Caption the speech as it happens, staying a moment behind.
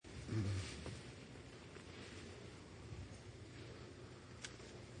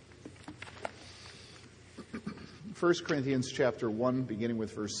1 Corinthians chapter 1, beginning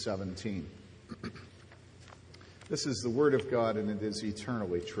with verse 17. This is the word of God, and it is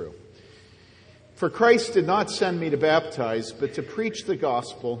eternally true. For Christ did not send me to baptize, but to preach the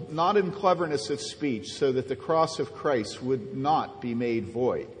gospel, not in cleverness of speech, so that the cross of Christ would not be made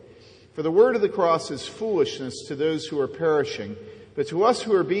void. For the word of the cross is foolishness to those who are perishing, but to us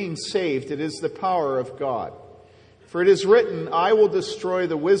who are being saved, it is the power of God. For it is written, I will destroy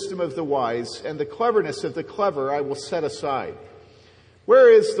the wisdom of the wise, and the cleverness of the clever I will set aside.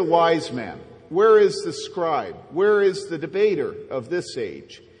 Where is the wise man? Where is the scribe? Where is the debater of this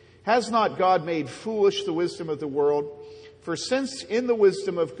age? Has not God made foolish the wisdom of the world? For since in the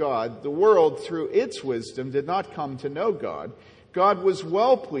wisdom of God, the world through its wisdom did not come to know God, God was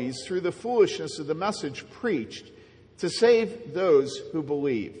well pleased through the foolishness of the message preached to save those who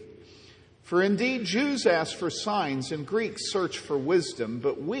believe. For indeed Jews ask for signs and Greeks search for wisdom,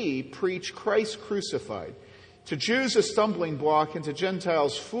 but we preach Christ crucified, to Jews a stumbling block and to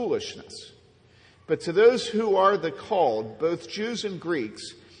Gentiles foolishness. But to those who are the called, both Jews and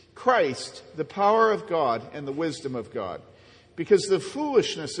Greeks, Christ, the power of God and the wisdom of God. Because the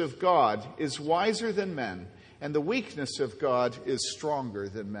foolishness of God is wiser than men, and the weakness of God is stronger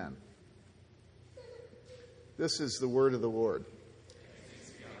than men. This is the word of the Lord.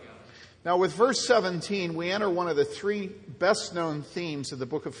 Now, with verse 17, we enter one of the three best-known themes of the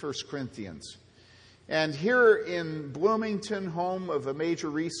book of 1 Corinthians. And here in Bloomington, home of a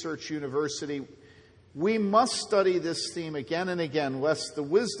major research university, we must study this theme again and again, lest the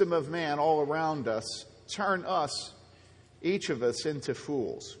wisdom of man all around us turn us, each of us, into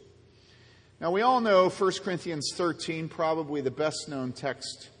fools. Now, we all know 1 Corinthians 13, probably the best-known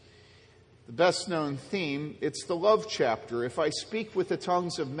text, the best-known theme. It's the love chapter. If I speak with the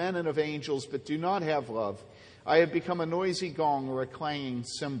tongues of men and of angels, but do not have love, I have become a noisy gong or a clanging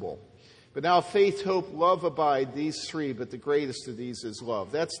cymbal. But now faith, hope, love abide, these three, but the greatest of these is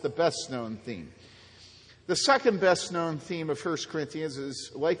love. That's the best-known theme. The second best-known theme of 1 Corinthians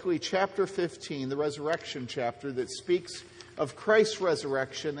is likely chapter 15, the resurrection chapter, that speaks of Christ's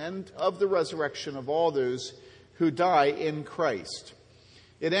resurrection and of the resurrection of all those who die in Christ.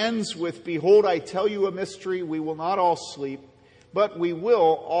 It ends with, behold, I tell you a mystery, we will not all sleep, but we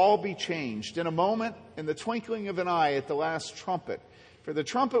will all be changed. In a moment, in the twinkling of an eye, at the last trumpet. For the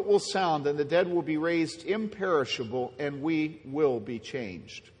trumpet will sound, and the dead will be raised imperishable, and we will be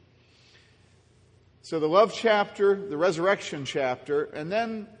changed. So the love chapter, the resurrection chapter, and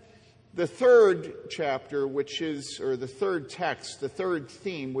then the third chapter, the third text, the third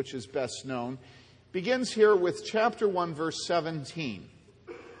theme, which is best known, begins here with chapter 1, verse 17.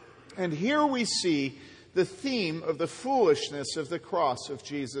 And here we see the theme of the foolishness of the cross of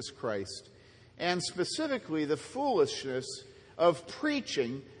Jesus Christ, and specifically the foolishness of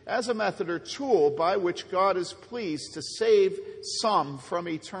preaching as a method or tool by which God is pleased to save some from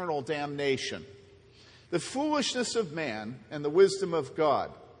eternal damnation. The foolishness of man and the wisdom of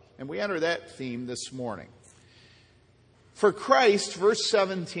God. And we enter that theme this morning. For Christ, verse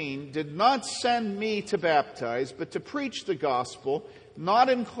 17, did not send me to baptize, but to preach the gospel, not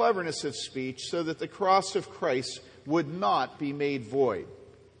in cleverness of speech, so that the cross of Christ would not be made void.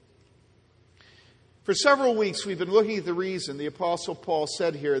 For several weeks, we've been looking at the reason the Apostle Paul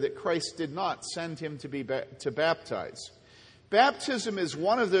said here that Christ did not send him to baptize. Baptism is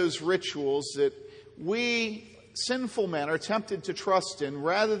one of those rituals that we sinful men are tempted to trust in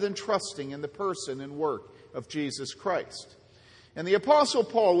rather than trusting in the person and work of Jesus Christ. And the Apostle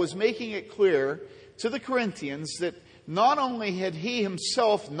Paul was making it clear to the Corinthians that not only had he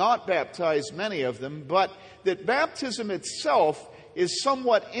himself not baptized many of them, but that baptism itself is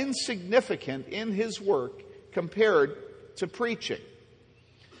somewhat insignificant in his work compared to preaching.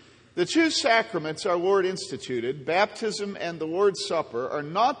 The two sacraments our Lord instituted, baptism and the Lord's Supper, are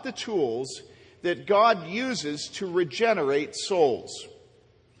not the tools that God uses to regenerate souls.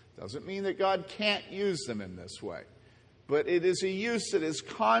 Doesn't mean that God can't use them in this way, but it is a use that is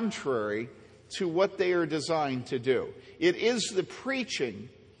contrary to what they are designed to do. It is the preaching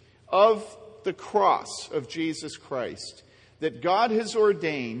of the cross of Jesus Christ that God has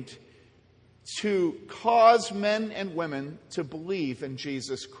ordained to cause men and women to believe in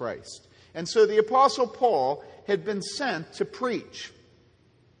Jesus Christ. And so the Apostle Paul had been sent to preach.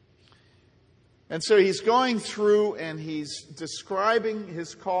 And so he's going through and he's describing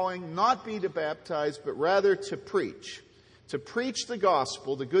his calling, not be to baptize, but rather to preach the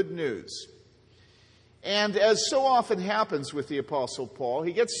gospel, the good news. And as so often happens with the Apostle Paul,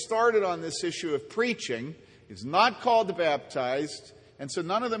 he gets started on this issue of preaching. He's not called to baptize, and so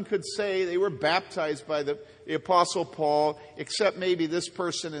none of them could say they were baptized by the Apostle Paul, except maybe this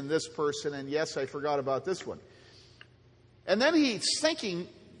person, and yes, I forgot about this one. And then he's thinking,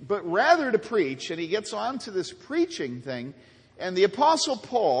 but rather to preach, and he gets on to this preaching thing. And the Apostle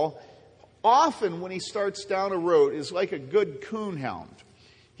Paul, often when he starts down a road, is like a good coonhound.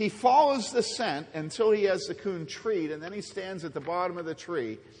 He follows the scent until he has the coon treed, and then he stands at the bottom of the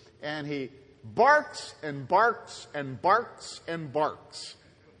tree, and he barks and barks and barks and barks.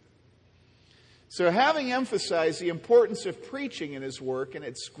 So having emphasized the importance of preaching in his work and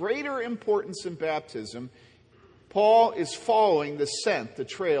its greater importance in baptism, Paul is following the scent, the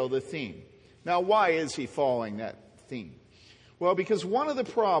trail, the theme. Now, why is he following that theme? Well, because one of the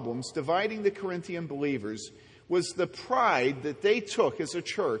problems dividing the Corinthian believers was the pride that they took as a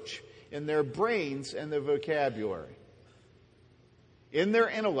church in their brains and their vocabulary, in their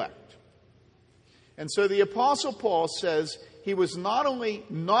intellect. And so the Apostle Paul says he was not only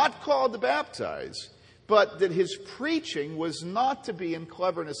not called to baptize, but that his preaching was not to be in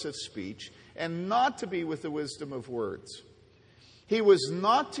cleverness of speech and not to be with the wisdom of words. He was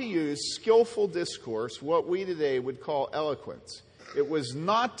not to use skillful discourse, what we today would call eloquence. It was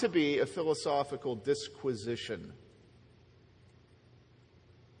not to be a philosophical disquisition.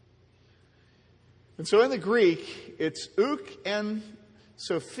 And so in the Greek, it's uk en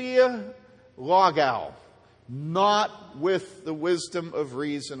sophia logou, not with the wisdom of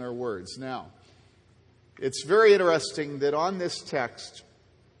reason or words. Now, it's very interesting that on this text,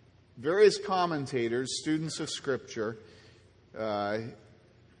 various commentators, students of Scripture,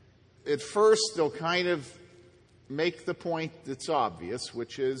 at first they'll kind of make the point that's obvious,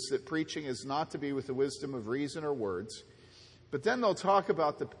 which is that preaching is not to be with the wisdom of reason or words. But then they'll talk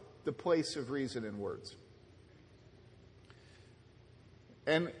about the place of reason in words.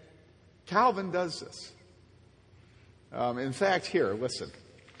 And Calvin does this. In fact, here, listen.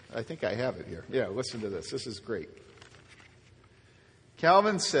 I think I have it here. Yeah, listen to this. This is great.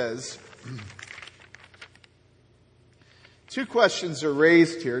 Calvin says, two questions are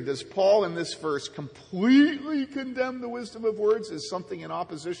raised here. Does Paul in this verse completely condemn the wisdom of words as something in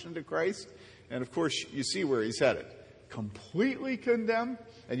opposition to Christ? And of course, you see where he's headed. Completely condemn?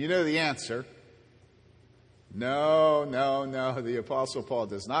 And you know the answer. No. The Apostle Paul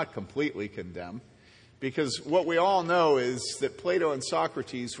does not completely condemn. Because what we all know is that Plato and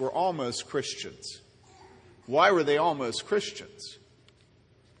Socrates were almost Christians. Why were they almost Christians?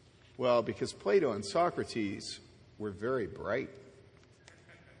 Well, because Plato and Socrates were very bright.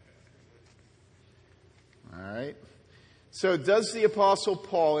 All right? So does the Apostle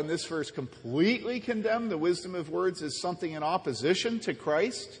Paul in this verse completely condemn the wisdom of words as something in opposition to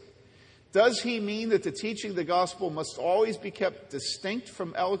Christ? Does he mean that the teaching of the gospel must always be kept distinct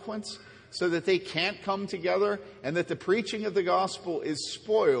from eloquence so that they can't come together, and that the preaching of the gospel is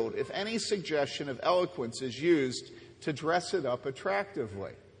spoiled if any suggestion of eloquence is used to dress it up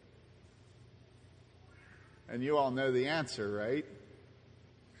attractively? And you all know the answer, right?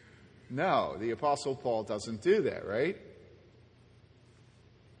 No, the Apostle Paul doesn't do that, right?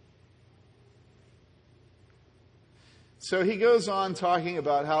 So he goes on talking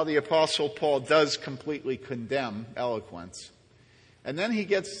about how the Apostle Paul does completely condemn eloquence. And then he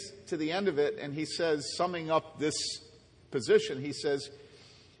gets to the end of it and he says, summing up this position, he says,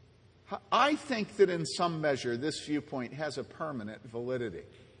 I think that in some measure this viewpoint has a permanent validity.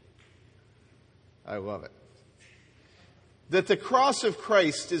 I love it. That the cross of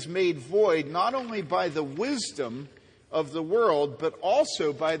Christ is made void not only by the wisdom of the world, but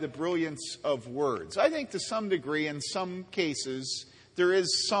also by the brilliance of words. I think to some degree, in some cases, there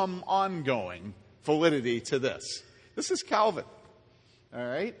is some ongoing validity to this. This is Calvin. All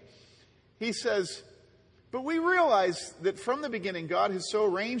right? He says, but we realize that from the beginning God has so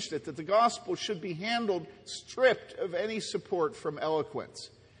arranged it that the gospel should be handled stripped of any support from eloquence.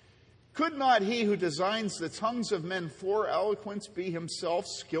 Could not he who designs the tongues of men for eloquence be himself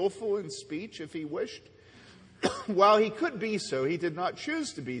skillful in speech if he wished? While he could be so, he did not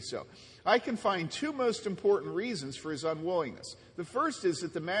choose to be so. I can find two most important reasons for his unwillingness. The first is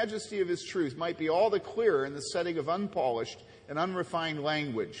that the majesty of his truth might be all the clearer in the setting of unpolished and unrefined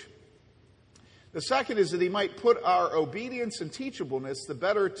language. The second is that he might put our obedience and teachableness the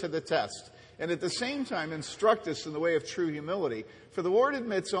better to the test, and at the same time instruct us in the way of true humility. For the Lord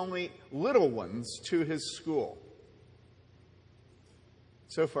admits only little ones to his school.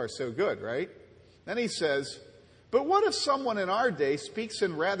 So far, so good, right? Then he says, but what if someone in our day speaks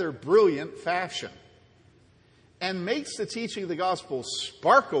in rather brilliant fashion and makes the teaching of the gospel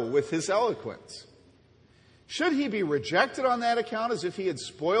sparkle with his eloquence? Should he be rejected on that account as if he had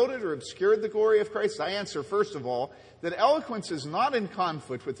spoiled it or obscured the glory of Christ? I answer, first of all, that eloquence is not in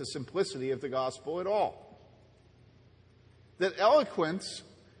conflict with the simplicity of the gospel at all. That eloquence,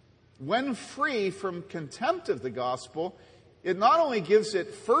 when free from contempt of the gospel, it not only gives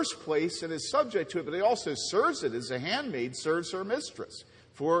it first place and is subject to it, but it also serves it as a handmaid serves her mistress.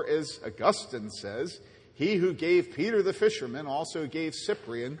 For, as Augustine says, he who gave Peter the fisherman also gave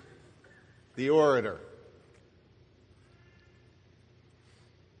Cyprian the orator.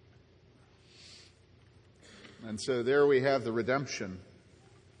 And so there we have the redemption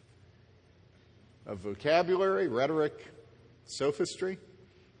of vocabulary, rhetoric, sophistry,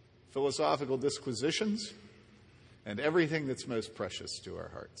 philosophical disquisitions, and everything that's most precious to our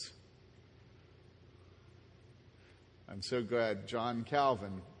hearts. I'm so glad John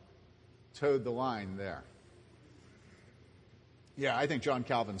Calvin towed the line there. Yeah, I think John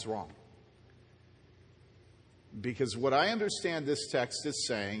Calvin's wrong. Because what I understand this text is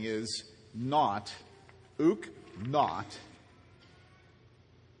saying is not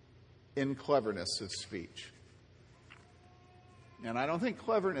in cleverness of speech. And I don't think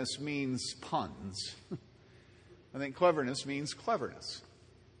cleverness means puns. I think cleverness means cleverness.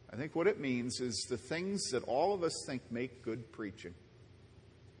 I think what it means is the things that all of us think make good preaching.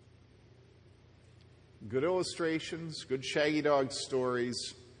 Good illustrations, good shaggy dog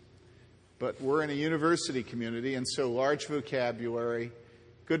stories, but we're in a university community, and so large vocabulary,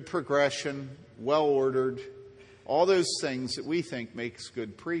 good progression, well-ordered, all those things that we think makes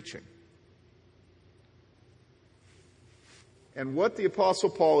good preaching. And what the Apostle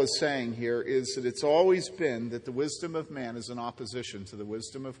Paul is saying here is that it's always been that the wisdom of man is in opposition to the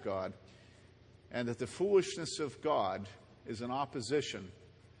wisdom of God, and that the foolishness of God is in opposition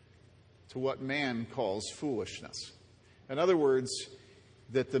to what man calls foolishness. In other words,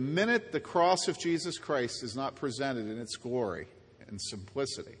 that the minute the cross of Jesus Christ is not presented in its glory and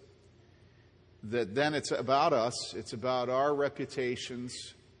simplicity, that then it's about us, it's about our reputations,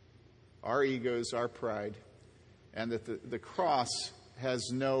 our egos, our pride, and that the cross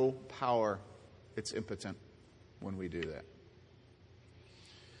has no power. It's impotent when we do that.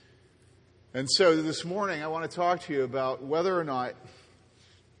 And so this morning I want to talk to you about whether or not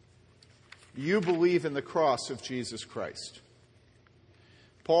you believe in the cross of Jesus Christ.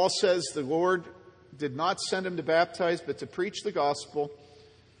 Paul says the Lord did not send him to baptize, but to preach the gospel.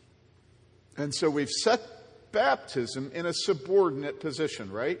 And so we've set baptism in a subordinate position,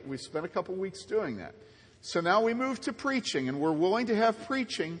 right? We've spent a couple weeks doing that. So now we move to preaching, and we're willing to have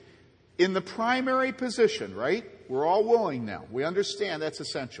preaching in the primary position, right? We're all willing now. We understand that's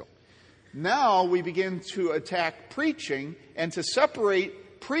essential. Now we begin to attack preaching and to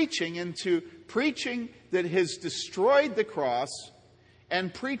separate preaching into preaching that has destroyed the cross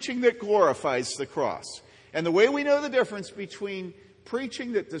and preaching that glorifies the cross. And the way we know the difference between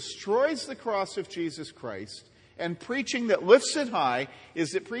preaching that destroys the cross of Jesus Christ and preaching that lifts it high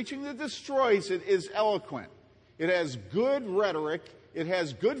is that preaching that destroys it is eloquent. It has good rhetoric. It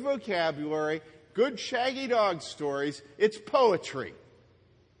has good vocabulary, good shaggy dog stories. It's poetry.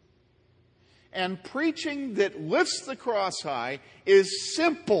 And preaching that lifts the cross high is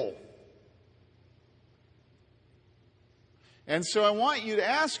simple. And so I want you to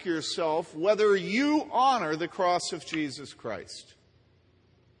ask yourself whether you honor the cross of Jesus Christ.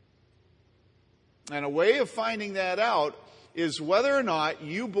 And a way of finding that out is whether or not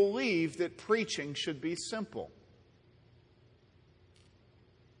you believe that preaching should be simple.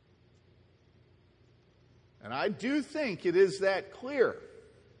 And I do think it is that clear.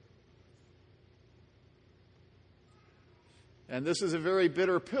 And this is a very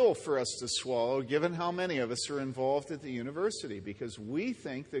bitter pill for us to swallow, given how many of us are involved at the university, because we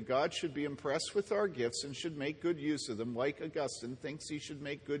think that God should be impressed with our gifts and should make good use of them, like Augustine thinks he should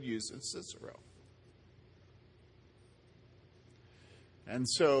make good use of Cicero. And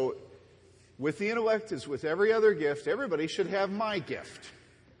so, with the intellect as with every other gift, everybody should have my gift.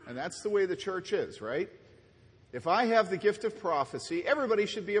 And that's the way the church is, right? If I have the gift of prophecy, everybody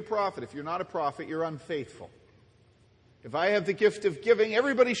should be a prophet. If you're not a prophet, you're unfaithful. If I have the gift of giving,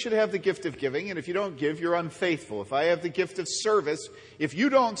 everybody should have the gift of giving. And if you don't give, you're unfaithful. If I have the gift of service, if you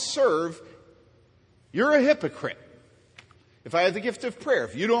don't serve, you're a hypocrite. If I have the gift of prayer,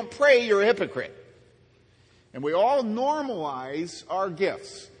 if you don't pray, you're a hypocrite. And we all normalize our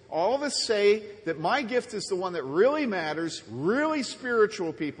gifts. All of us say that my gift is the one that really matters. Really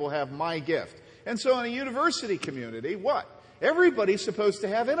spiritual people have my gift. And so in a university community, what? Everybody's supposed to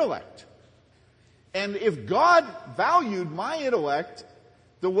have intellect. And if God valued my intellect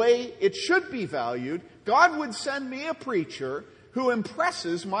the way it should be valued, God would send me a preacher who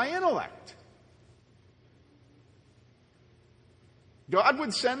impresses my intellect. God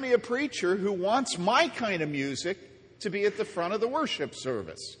would send me a preacher who wants my kind of music to be at the front of the worship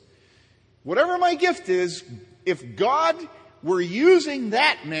service. Whatever my gift is, if God we're using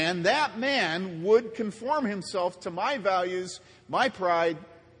that man would conform himself to my values, my pride,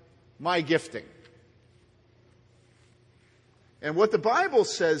 my gifting. And what the Bible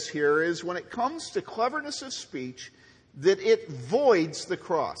says here is when it comes to cleverness of speech, that it voids the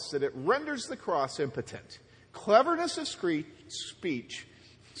cross, that it renders the cross impotent. Cleverness of speech,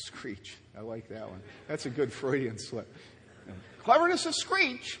 screech, I like that one. That's a good Freudian slip. Cleverness of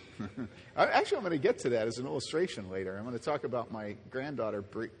screech. Actually, I'm going to get to that as an illustration later. I'm going to talk about my granddaughter,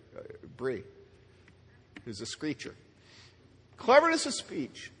 Bree, who's a screecher. Cleverness of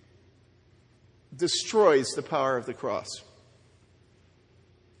speech destroys the power of the cross.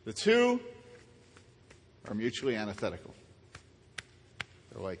 The two are mutually antithetical.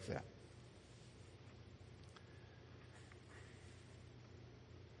 They're like that.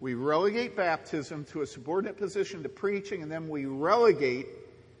 We relegate baptism to a subordinate position to preaching, and then we relegate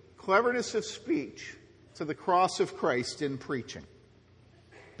cleverness of speech to the cross of Christ in preaching.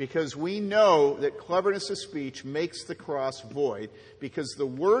 Because we know that cleverness of speech makes the cross void, because the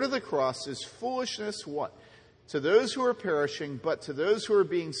word of the cross is foolishness, what? To those who are perishing, but to those who are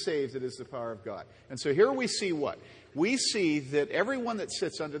being saved, it is the power of God. And so here we see what? We see that everyone that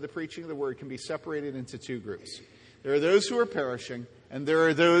sits under the preaching of the word can be separated into two groups. There are those who are perishing, and there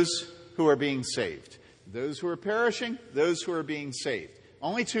are those who are being saved. Those who are perishing, those who are being saved.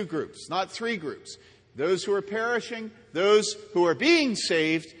 Only two groups, not three groups. Those who are perishing, those who are being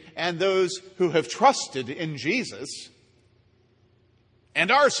saved, and those who have trusted in Jesus and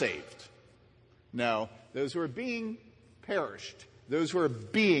are saved. No, those who are being perished, those who are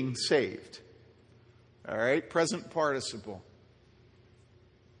being saved. All right, present participle.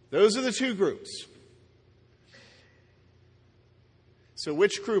 Those are the two groups. So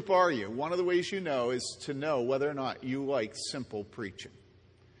which group are you? One of the ways you know is to know whether or not you like simple preaching.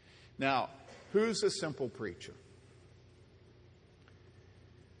 Now, who's a simple preacher?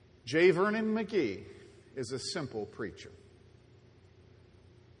 J. Vernon McGee is a simple preacher.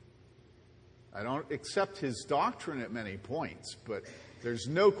 I don't accept his doctrine at many points, but there's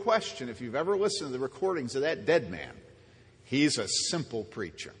no question, if you've ever listened to the recordings of that dead man, he's a simple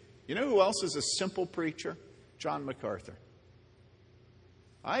preacher. You know who else is a simple preacher? John MacArthur.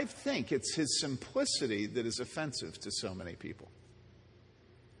 I think it's his simplicity that is offensive to so many people.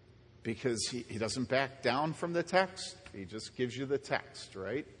 Because he doesn't back down from the text. He just gives you the text,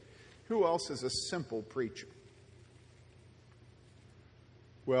 right? Who else is a simple preacher?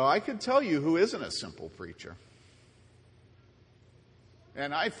 Well, I could tell you who isn't a simple preacher.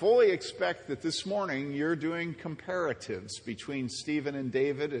 And I fully expect that this morning you're doing comparatives between Stephen and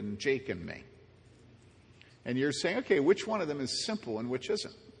David and Jake and me. And you're saying, okay, which one of them is simple and which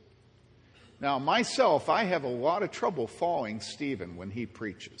isn't? Now, myself, I have a lot of trouble following Stephen when he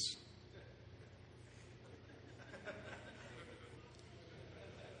preaches.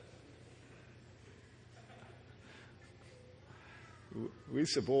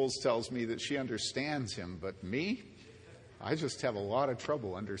 Lisa Bowles tells me that she understands him, but me, I just have a lot of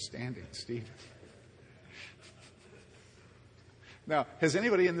trouble understanding Stephen. Now, has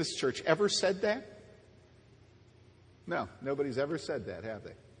anybody in this church ever said that? No, nobody's ever said that, have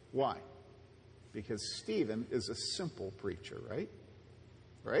they? Why? Because Stephen is a simple preacher, right?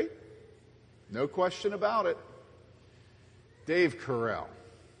 Right? No question about it. Dave Carell.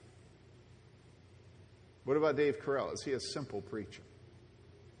 What about Dave Carell? Is he a simple preacher?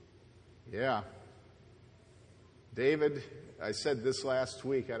 Yeah. David, I said this last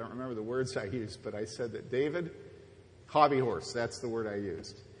week. I don't remember the words I used, but I said that David, hobby horse, that's the word I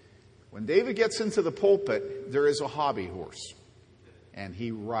used. When David gets into the pulpit, there is a hobby horse, and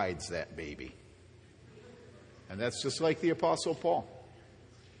he rides that baby. And that's just like the Apostle Paul.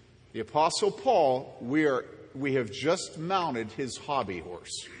 The Apostle Paul, we have just mounted his hobby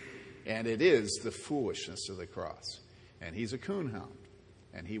horse, and it is the foolishness of the cross. And he's a coonhound,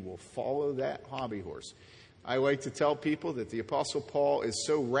 and he will follow that hobby horse. I like to tell people that the Apostle Paul is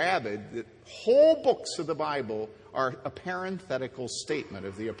so rabid that whole books of the Bible are a parenthetical statement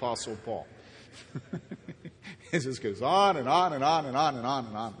of the Apostle Paul. It just goes on and on and on and on and on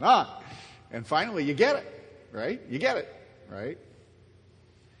and on and on. And finally, you get it, right? You get it, right?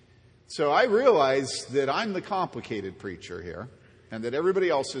 So I realize that I'm the complicated preacher here and that everybody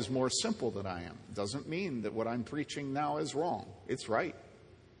else is more simple than I am. Doesn't mean that what I'm preaching now is wrong. It's right.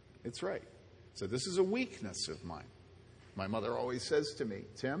 It's right. So this is a weakness of mine. My mother always says to me,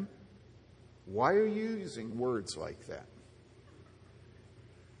 Tim, why are you using words like that?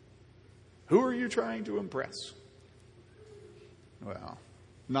 Who are you trying to impress? Well,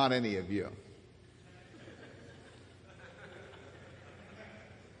 not any of you.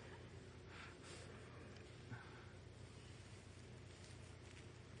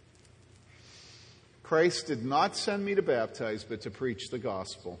 Christ did not send me to baptize, but to preach the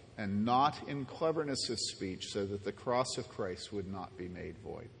gospel, and not in cleverness of speech, so that the cross of Christ would not be made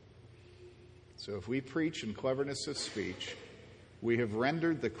void. So if we preach in cleverness of speech, we have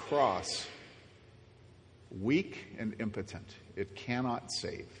rendered the cross weak and impotent. It cannot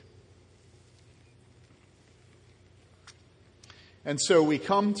save. And so we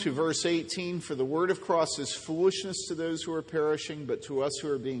come to verse 18, for the word of cross is foolishness to those who are perishing, but to us who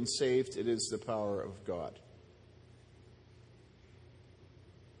are being saved, it is the power of God.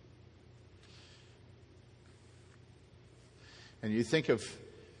 And you think of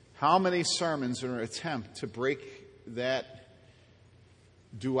how many sermons are an attempt to break that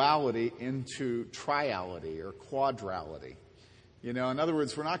duality into triality or quadrality. In other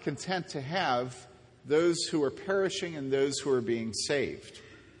words, we're not content to have those who are perishing and those who are being saved.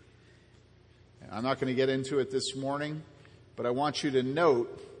 I'm not going to get into it this morning, but I want you to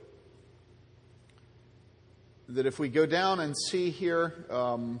note that if we go down and see here,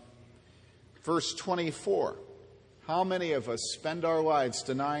 verse 24, how many of us spend our lives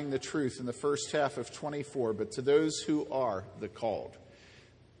denying the truth in the first half of 24, but to those who are the called.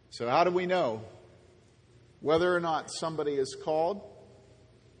 So how do we know whether or not somebody is called?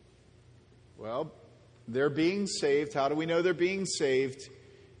 Well, they're being saved. How do we know they're being saved?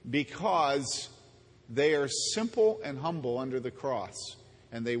 Because they are simple and humble under the cross.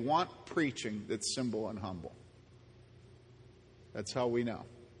 And they want preaching that's simple and humble. That's how we know.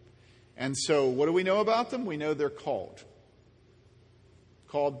 And so what do we know about them? We know they're called.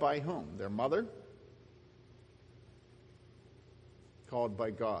 Called by whom? Their mother? Called by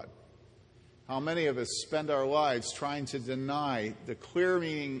God. How many of us spend our lives trying to deny the clear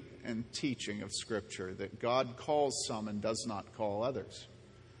meaning and teaching of Scripture that God calls some and does not call others?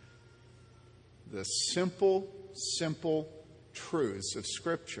 The simple truths of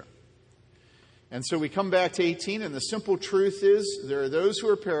Scripture. And so we come back to 18, and the simple truth is there are those who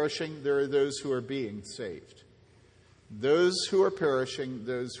are perishing, there are those who are being saved. Those who are perishing,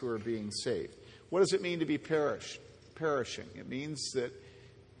 those who are being saved. What does it mean to be perishing? It means that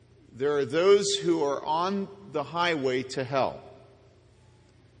there are those who are on the highway to hell.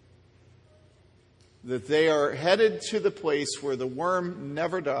 That they are headed to the place where the worm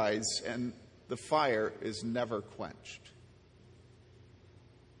never dies and the fire is never quenched.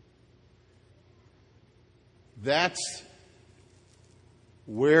 That's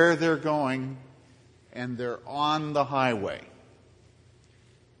where they're going, and they're on the highway.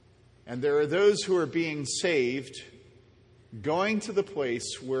 And there are those who are being saved, going to the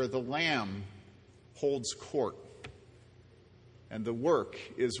place where the Lamb holds court. And the work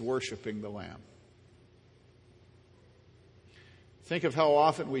is worshiping the Lamb. Think of how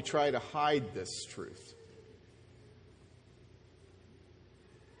often we try to hide this truth.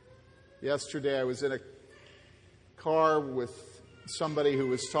 Yesterday I was in a car with somebody who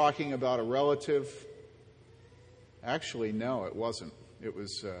was talking about a relative. Actually, no, it wasn't. It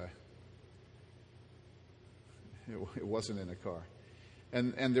wasn't in a car.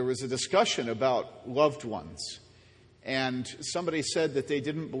 And there was a discussion about loved ones. And somebody said that they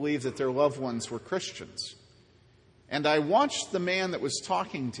didn't believe that their loved ones were Christians. And I watched the man that was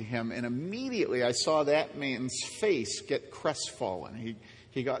talking to him, and immediately I saw that man's face get crestfallen.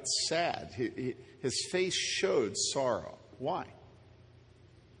 He got sad. His face showed sorrow. Why?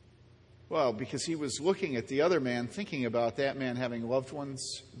 Well, because he was looking at the other man, thinking about that man having loved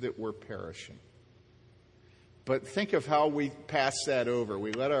ones that were perishing. But think of how we pass that over.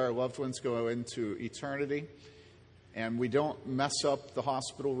 We let our loved ones go into eternity, and we don't mess up the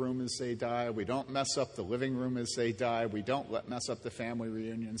hospital room as they die. We don't mess up the living room as they die. We don't mess up the family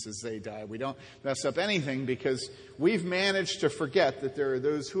reunions as they die. We don't mess up anything because we've managed to forget that there are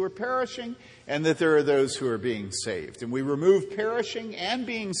those who are perishing and that there are those who are being saved. And we remove perishing and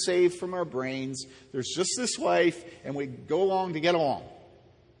being saved from our brains. There's just this life, and we go along to get along.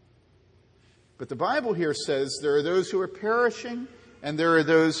 But the Bible here says there are those who are perishing and there are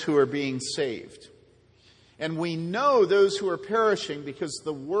those who are being saved. And we know those who are perishing because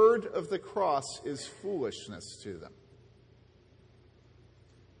the word of the cross is foolishness to them.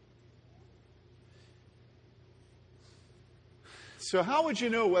 So how would you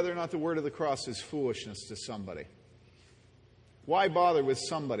know whether or not the word of the cross is foolishness to somebody? Why bother with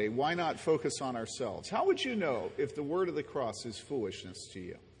somebody? Why not focus on ourselves? How would you know if the word of the cross is foolishness to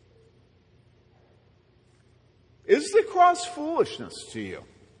you? Is the cross foolishness to you?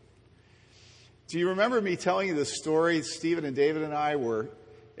 Do you remember me telling you this story? Stephen and David and I were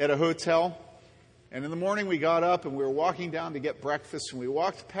at a hotel, and in the morning we got up and we were walking down to get breakfast, and we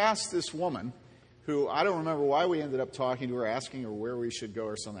walked past this woman who, I don't remember why we ended up talking to her, asking her where we should go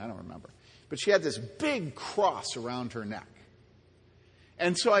or something. I don't remember. but she had this big cross around her neck.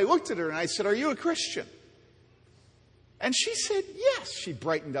 And so I looked at her and I said, "Are you a Christian?" And she said, "Yes." She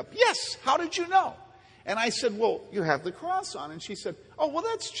brightened up. "Yes, how did you know?" And I said, "Well, you have the cross on." And she said, "Oh, well,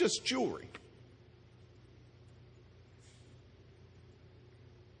 that's just jewelry."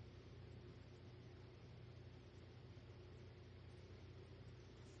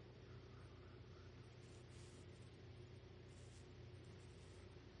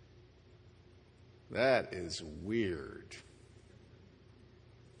 That is weird.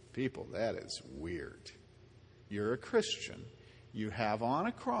 People, that is weird. You're a Christian. You have on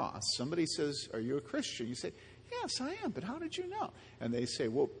a cross. Somebody says, "Are you a Christian?" You say, "Yes, I am, but how did you know?" And they say,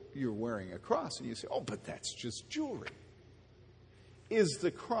 "Well, you're wearing a cross." And you say, "Oh, but that's just jewelry." Is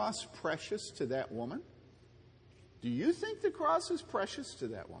the cross precious to that woman? Do you think the cross is precious to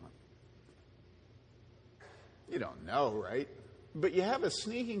that woman? You don't know, right? But you have a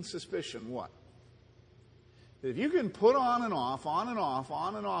sneaking suspicion, what? That if you can put on and off, on and off,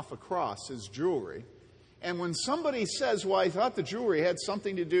 on and off a cross as jewelry, and when somebody says, "Well, I thought the jewelry had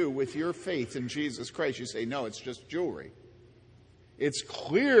something to do with your faith in Jesus Christ," you say, "No, it's just jewelry." It's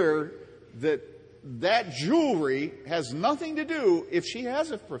clear that that jewelry has nothing to do, if she has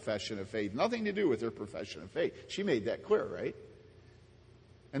a profession of faith, nothing to do with her profession of faith. She made that clear, right?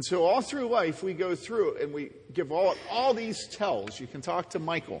 And so all through life, we go through and we give all these tells. You can talk to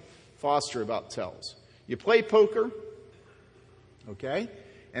Michael Foster about tells. You play poker, okay?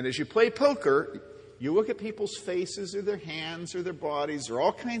 And as you play poker, you look at people's faces or their hands or their bodies or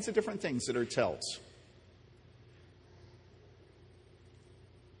all kinds of different things that are tells.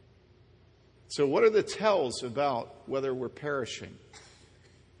 So what are the tells about whether we're perishing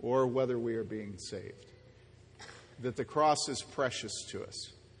or whether we are being saved? That the cross is precious to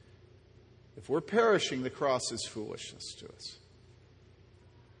us. If we're perishing, the cross is foolishness to us.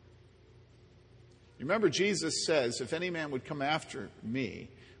 You remember Jesus says, "If any man would come after me,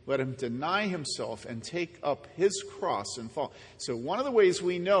 let him deny himself and take up his cross and follow." So one of the ways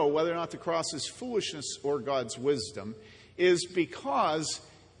we know whether or not the cross is foolishness or God's wisdom is because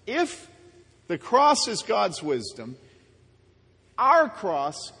if the cross is God's wisdom, our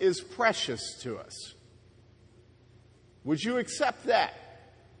cross is precious to us. Would you accept that?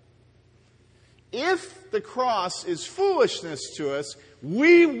 If the cross is foolishness to us,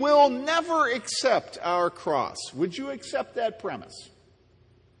 we will never accept our cross. Would you accept that premise?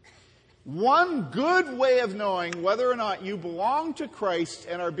 One good way of knowing whether or not you belong to Christ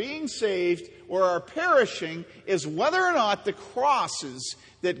and are being saved or are perishing is whether or not the crosses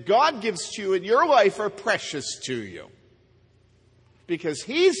that God gives to you in your life are precious to you. Because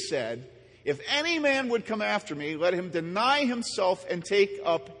He said, "If any man would come after me, let him deny himself and take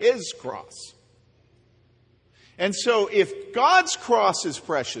up his cross." And so if God's cross is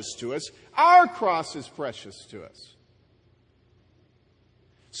precious to us, our cross is precious to us.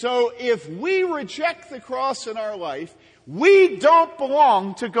 So if we reject the cross in our life, we don't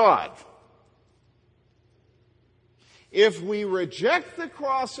belong to God. If we reject the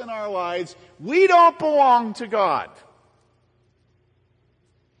cross in our lives, we don't belong to God.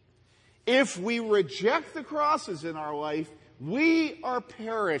 If we reject the crosses in our life, we are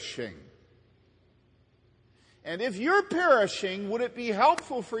perishing. And if you're perishing, would it be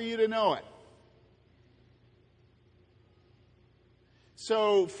helpful for you to know it?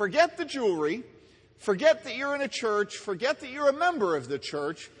 So forget the jewelry. Forget that you're in a church. Forget that you're a member of the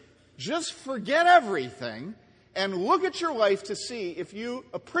church. Just forget everything and look at your life to see if you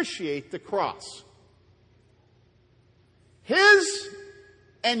appreciate the cross. His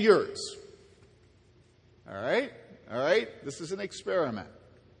and yours. All right? All right? This is an experiment.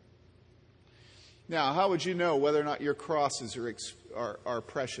 Now, how would you know whether or not your crosses are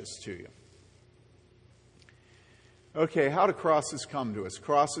precious to you? Okay, how do crosses come to us?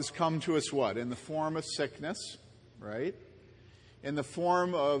 Crosses come to us what? In the form of sickness, right? In the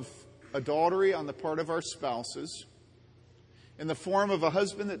form of adultery on the part of our spouses. In the form of a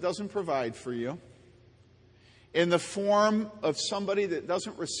husband that doesn't provide for you. In the form of somebody that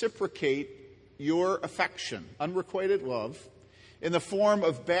doesn't reciprocate your affection, unrequited love. In the form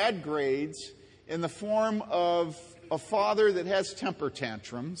of bad grades. In the form of a father that has temper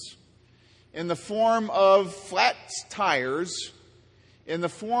tantrums, in the form of flat tires, in the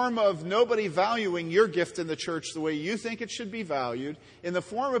form of nobody valuing your gift in the church the way you think it should be valued, in the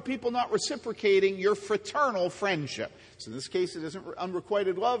form of people not reciprocating your fraternal friendship. So in this case, it isn't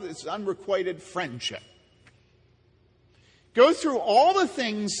unrequited love, it's unrequited friendship. Go through all the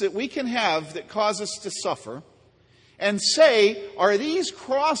things that we can have that cause us to suffer, and say, are these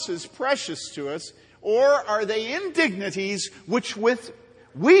crosses precious to us, or are they indignities which with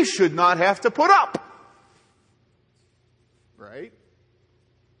we should not have to put up. Right?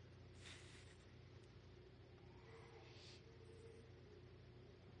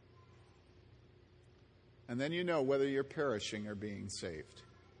 And then you know whether you're perishing or being saved.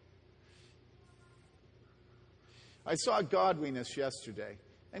 I saw godliness yesterday,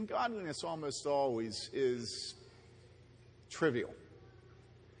 and godliness almost always is trivial.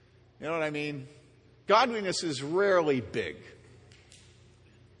 You know what I mean? Godliness is rarely big.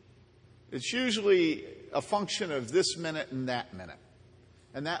 It's usually a function of this minute and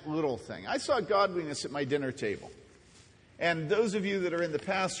that little thing. I saw godliness at my dinner table. And those of you that are in the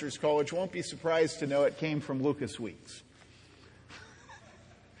pastor's college won't be surprised to know it came from Lucas Weeks.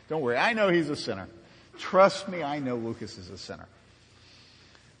 Don't worry, I know he's a sinner. Trust me, I know Lucas is a sinner.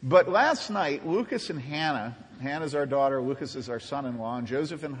 But last night, Lucas and Hannah's our daughter, Lucas is our son-in-law, and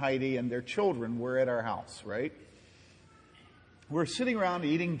Joseph and Heidi and their children were at our house, right? We're sitting around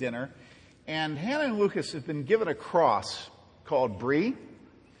eating dinner, and Hannah and Lucas have been given a cross called Bree.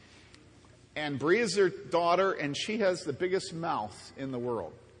 And Bree is their daughter, and she has the biggest mouth in the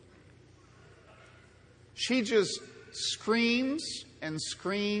world. She just screams and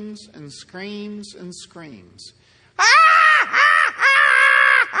screams and screams and screams.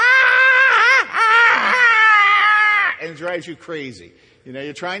 And it drives you crazy. You know,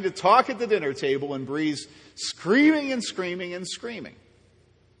 you're trying to talk at the dinner table, and Bree's screaming and screaming and screaming.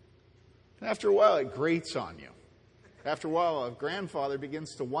 And after a while, it grates on you. After a while, a grandfather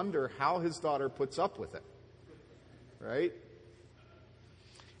begins to wonder how his daughter puts up with it. Right?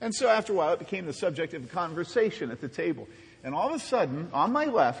 And so after a while, it became the subject of conversation at the table. And all of a sudden, on my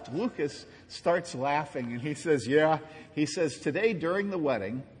left, Lucas starts laughing, and he says, today during the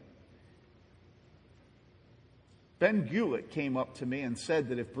wedding, Ben Gulick came up to me and said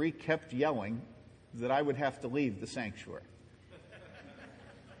that if Bree kept yelling, that I would have to leave the sanctuary.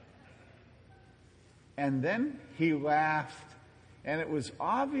 And then he laughed, and it was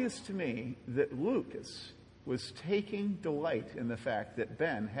obvious to me that Lucas was taking delight in the fact that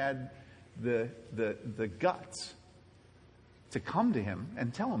Ben had the guts to come to him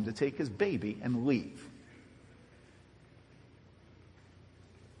and tell him to take his baby and leave.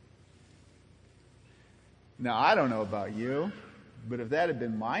 Now, I don't know about you, but if that had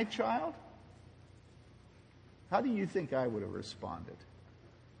been my child, how do you think I would have responded?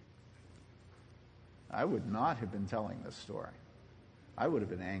 I would not have been telling this story. I would have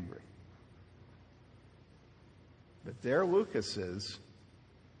been angry. But there Lucas is,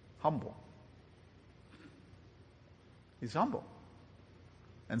 humble. He's humble.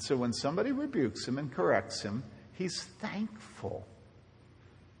 And so when somebody rebukes him and corrects him, he's thankful.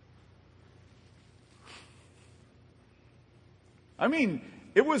 I mean,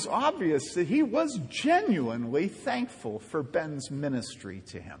 it was obvious that he was genuinely thankful for Ben's ministry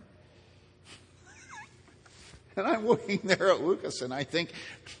to him. And I'm looking there at Lucas and I think,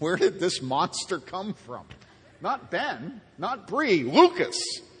 where did this monster come from? Not Ben, not Bree, Lucas.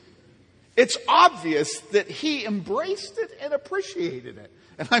 It's obvious that he embraced it and appreciated it.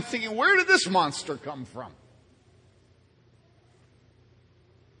 And I'm thinking, where did this monster come from?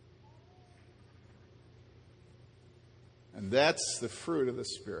 And that's the fruit of the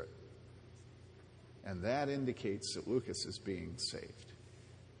Spirit. And that indicates that Lucas is being saved.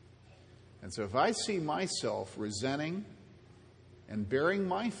 And so if I see myself resenting and bearing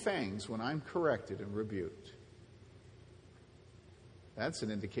my fangs when I'm corrected and rebuked, that's an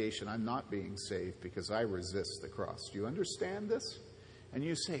indication I'm not being saved because I resist the cross. Do you understand this? And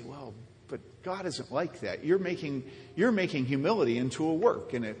you say, well, but God isn't like that. You're making humility into a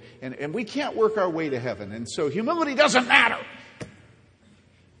work, and we can't work our way to heaven, and so humility doesn't matter.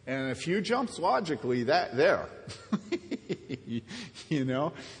 And if you jump logically there, you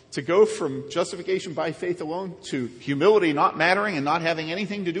know, to go from justification by faith alone to humility not mattering and not having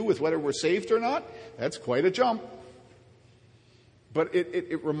anything to do with whether we're saved or not, that's quite a jump. But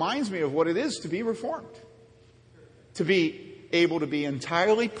it reminds me of what it is to be reformed. To be able to be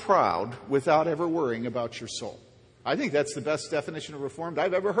entirely proud without ever worrying about your soul. I think that's the best definition of reformed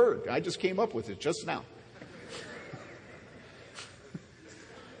I've ever heard. I just came up with it just now.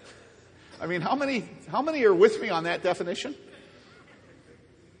 I mean, how many are with me on that definition?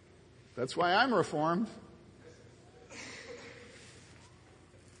 That's why I'm reformed.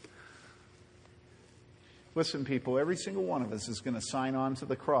 Listen, people, every single one of us is going to sign on to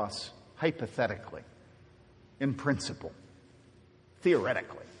the cross, hypothetically, in principle,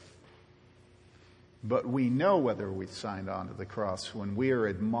 theoretically. But we know whether we've signed on to the cross when we are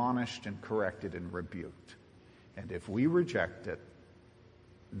admonished and corrected and rebuked. And if we reject it,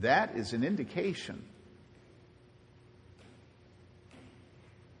 that is an indication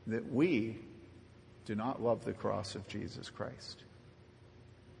that we do not love the cross of Jesus Christ.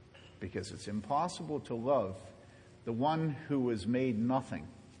 Because it's impossible to love the one who was made nothing,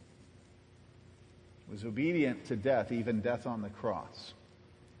 was obedient to death, even death on the cross,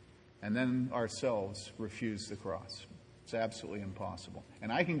 and then ourselves refuse the cross. It's absolutely impossible.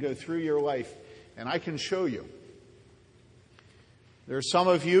 And I can go through your life and I can show you. There are some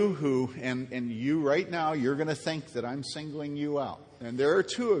of you who, and you right now, you're going to think that I'm singling you out. And there are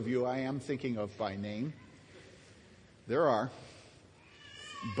two of you I am thinking of by name. There are.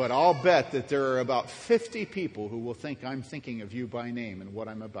 But I'll bet that there are about 50 people who will think I'm thinking of you by name and what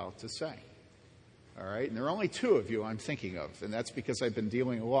I'm about to say. All right? And there are only two of you I'm thinking of, and that's because I've been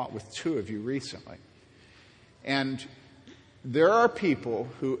dealing a lot with two of you recently. And there are people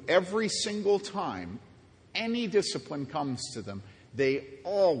who every single time any discipline comes to them, they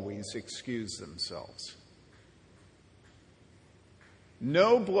always excuse themselves.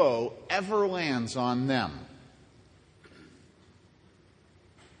 No blow ever lands on them.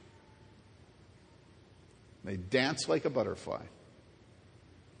 They dance like a butterfly.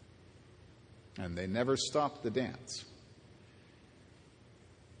 And they never stop the dance.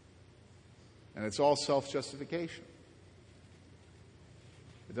 And it's all self-justification.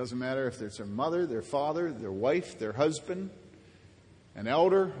 It doesn't matter if there's their mother, their father, their wife, their husband, an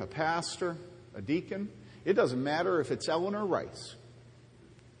elder, a pastor, a deacon. It doesn't matter if it's Eleanor Rice.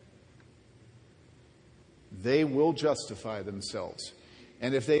 They will justify themselves.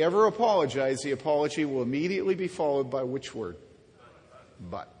 And if they ever apologize, the apology will immediately be followed by which word?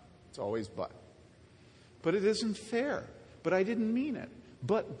 But. It's always but. But it isn't fair. But I didn't mean it.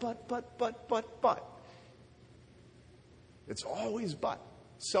 But. It's always but.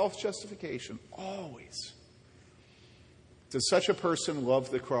 Self-justification. Always. Does such a person love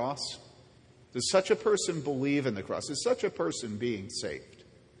the cross? Does such a person believe in the cross? Is such a person being saved?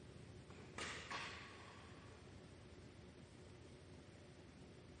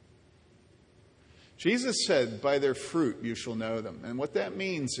 Jesus said, by their fruit you shall know them. And what that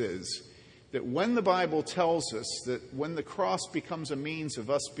means is that when the Bible tells us that when the cross becomes a means of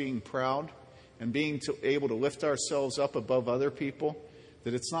us being proud and being able to lift ourselves up above other people,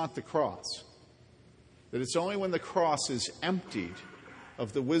 that it's not the cross. That it's only when the cross is emptied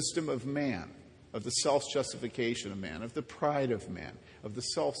of the wisdom of man, of the self-justification of man, of the pride of man, of the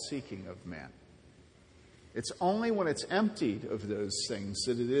self-seeking of man. It's only when it's emptied of those things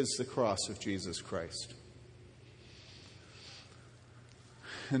that it is the cross of Jesus Christ.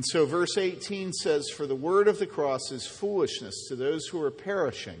 And so verse 18 says, for the word of the cross is foolishness to those who are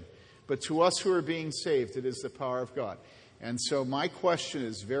perishing, but to us who are being saved, it is the power of God. And so my question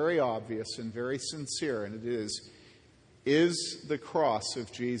is very obvious and very sincere, and it is the cross of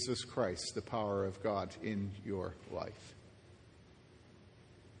Jesus Christ the power of God in your life?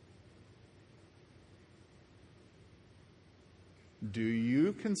 Do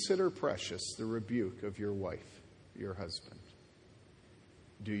you consider precious the rebuke of your wife, your husband?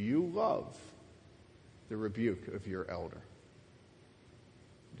 Do you love the rebuke of your elder?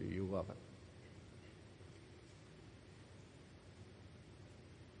 Do you love it?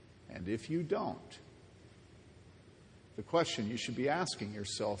 And if you don't, the question you should be asking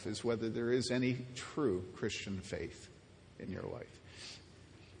yourself is whether there is any true Christian faith in your life.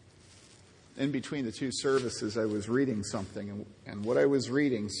 In between the two services, I was reading something, and what I was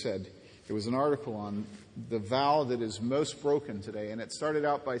reading said, it was an article on the vow that is most broken today, and it started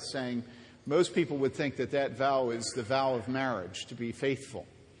out by saying most people would think that that vow is the vow of marriage, to be faithful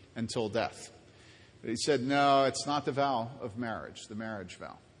until death. But he said, no, it's not the vow of marriage, the marriage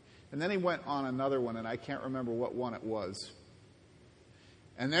vow. And then he went on another one, and I can't remember what one it was.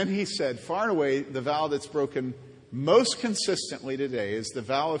 And then he said, far and away, the vow that's broken most consistently today is the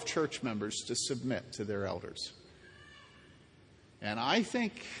vow of church members to submit to their elders. And I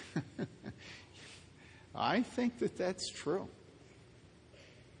think that that's true.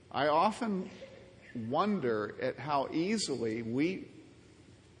 I often wonder at how easily we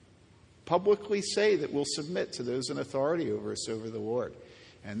publicly say that we'll submit to those in authority over us, over the Lord.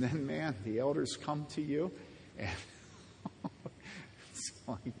 And then, man, the elders come to you, and it's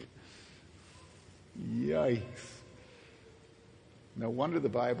like, yikes. No wonder the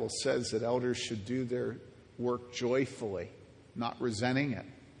Bible says that elders should do their work joyfully, not resenting it.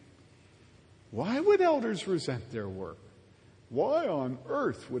 Why would elders resent their work? Why on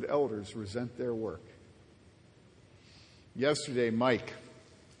earth would elders resent their work? Yesterday, Mike,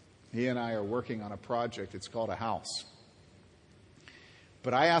 he and I are working on a project. It's called a house.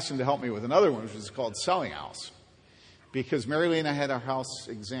 But I asked him to help me with another one, which is called Selling House. Because Mary Lee and I had our house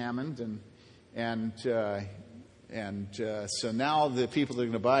examined, and And so now the people that are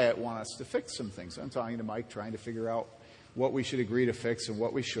going to buy it want us to fix some things. I'm talking to Mike, trying to figure out what we should agree to fix and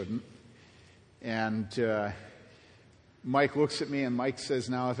what we shouldn't. And Mike looks at me and Mike says,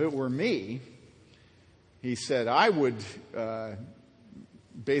 now, if it were me, he said, I would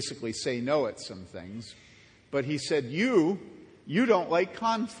basically say no at some things. But he said, you don't like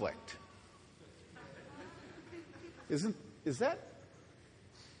conflict. Is that?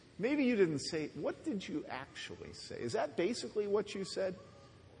 Maybe you didn't say, what did you actually say? Is that basically what you said?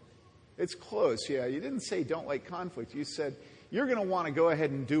 It's close, yeah. You didn't say don't like conflict. You said you're going to want to go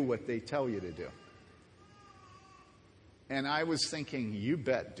ahead and do what they tell you to do. And I was thinking, you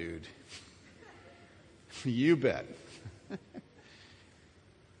bet, dude. You bet.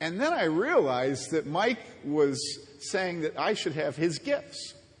 And then I realized that Mike was saying that I should have his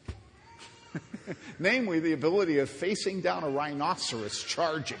gifts. Namely, the ability of facing down a rhinoceros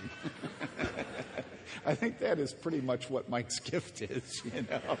charging. I think that is pretty much what Mike's gift is, you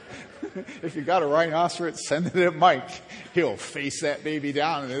know. If you got a rhinoceros, send it at Mike. He'll face that baby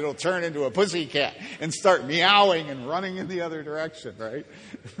down and it'll turn into a pussycat and start meowing and running in the other direction, right?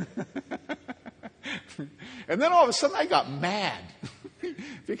 And then all of a sudden I got mad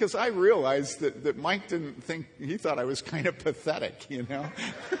because I realized that Mike didn't think, he thought I was kind of pathetic, you know.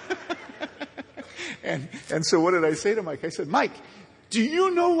 And so what did I say to Mike? I said, Mike, do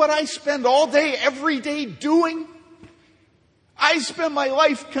you know what I spend all day, every day doing? I spend my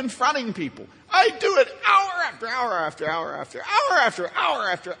life confronting people. I do it hour after hour after hour after hour after hour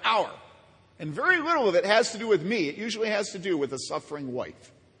after hour. And very little of it has to do with me. It usually has to do with a suffering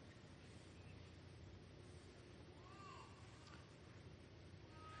wife.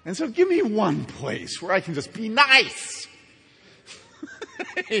 And so give me one place where I can just be nice.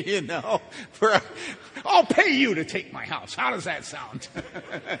 You know, I'll pay you to take my house. How does that sound?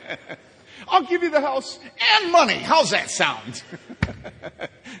 I'll give you the house and money. How's that sound?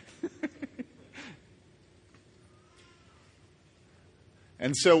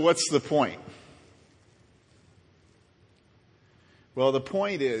 And so what's the point? Well, the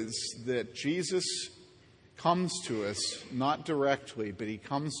point is that Jesus comes to us not directly, but he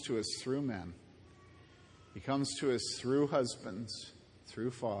comes to us through men. He comes to us through husbands,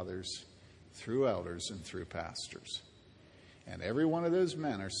 through fathers, through elders, and through pastors. And every one of those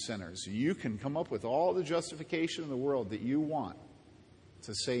men are sinners. You can come up with all the justification in the world that you want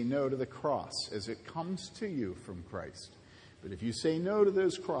to say no to the cross as it comes to you from Christ. But if you say no to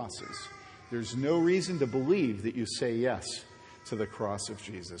those crosses, there's no reason to believe that you say yes to the cross of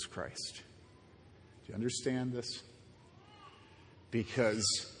Jesus Christ. Do you understand this? Because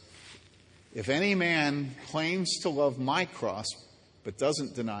if any man claims to love my cross but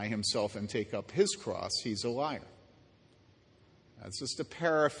doesn't deny himself and take up his cross, he's a liar. That's just a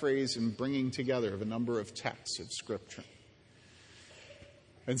paraphrase and bringing together of a number of texts of Scripture.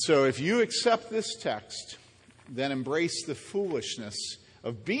 And so if you accept this text, then embrace the foolishness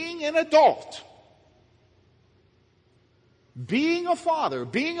of being an adult, being a father,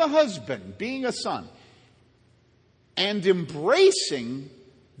 being a husband, being a son, and embracing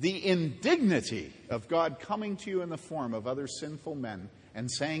the indignity of God coming to you in the form of other sinful men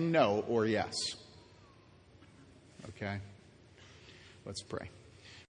and saying no or yes. Okay? Let's pray.